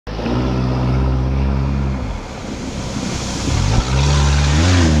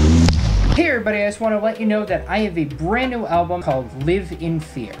everybody, I just want to let you know that I have a brand new album called Live in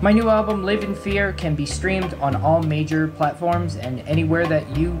Fear. My new album, Live in Fear, can be streamed on all major platforms and anywhere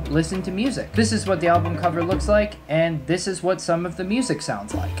that you listen to music. This is what the album cover looks like, and this is what some of the music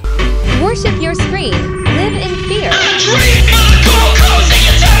sounds like. Worship your screen. Live in fear.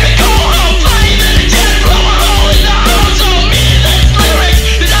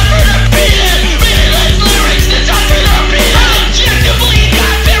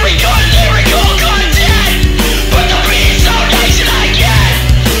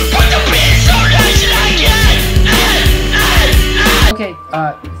 Okay,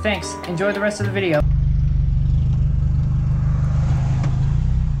 thanks. Enjoy the rest of the video.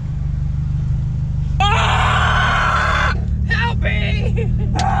 Help me!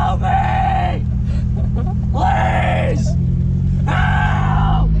 Help me! Please!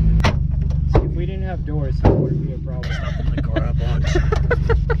 Help! See, if we didn't have doors, that wouldn't be a problem. Stop my car up on.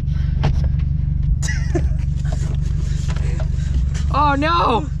 Oh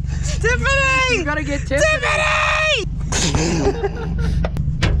no! Tiffany! You gotta get Tiffany! Tiffany!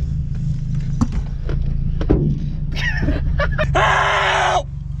 Help!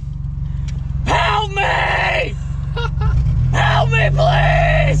 Help me! Help me,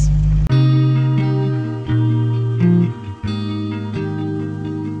 please!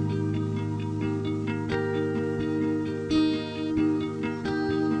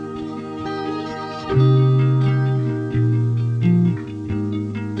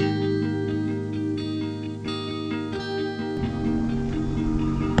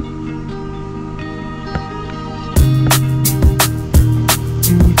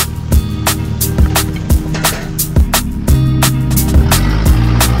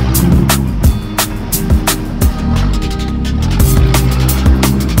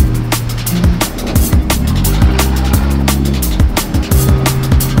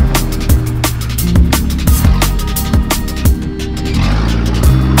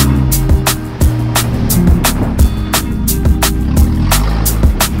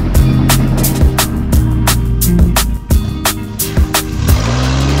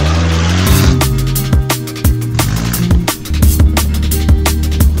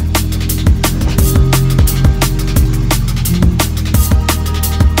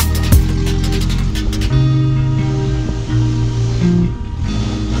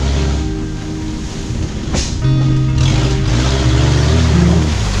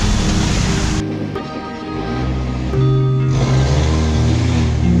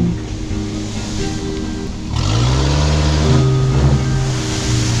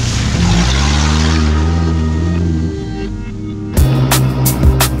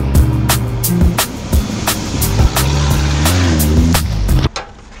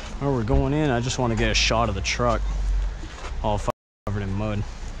 I just want to get a shot of the truck all covered in mud.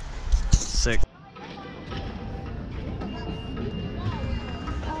 Sick.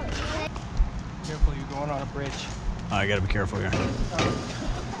 Careful, you're going on a bridge. I gotta be careful here.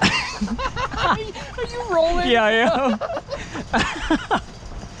 Are you rolling? Yeah, I am.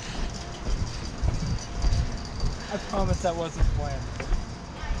 I promise that wasn't planned.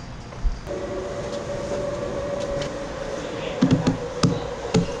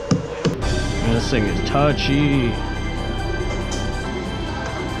 This thing is touchy.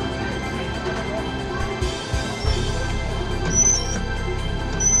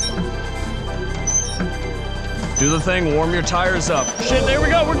 Do the thing, warm your tires up. Shit, there we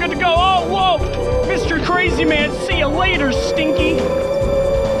go, we're good to go. Oh, whoa! Mr. Crazy Man, see you later, Stinky.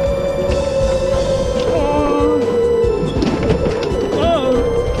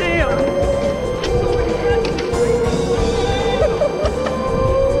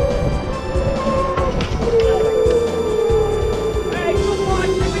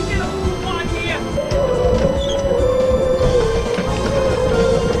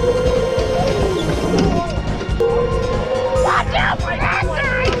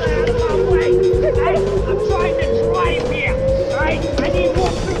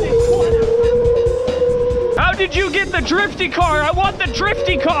 Did you get the drifty car? I want the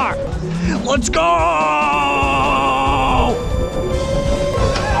drifty car. Let's go!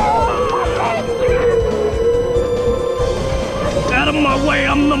 Out of my way,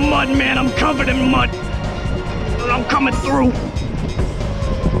 I'm the mud man. I'm covered in mud. I'm coming through.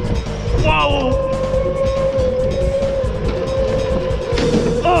 Whoa!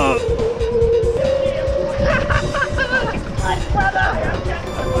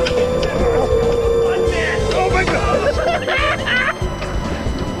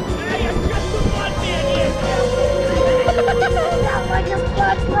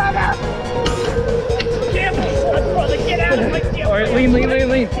 Alright, lean.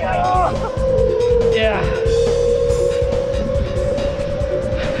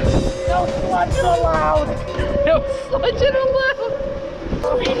 sludging allowed. No sludging allowed.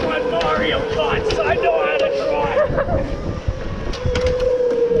 Speed 1 Mario thoughts. I know how to drive.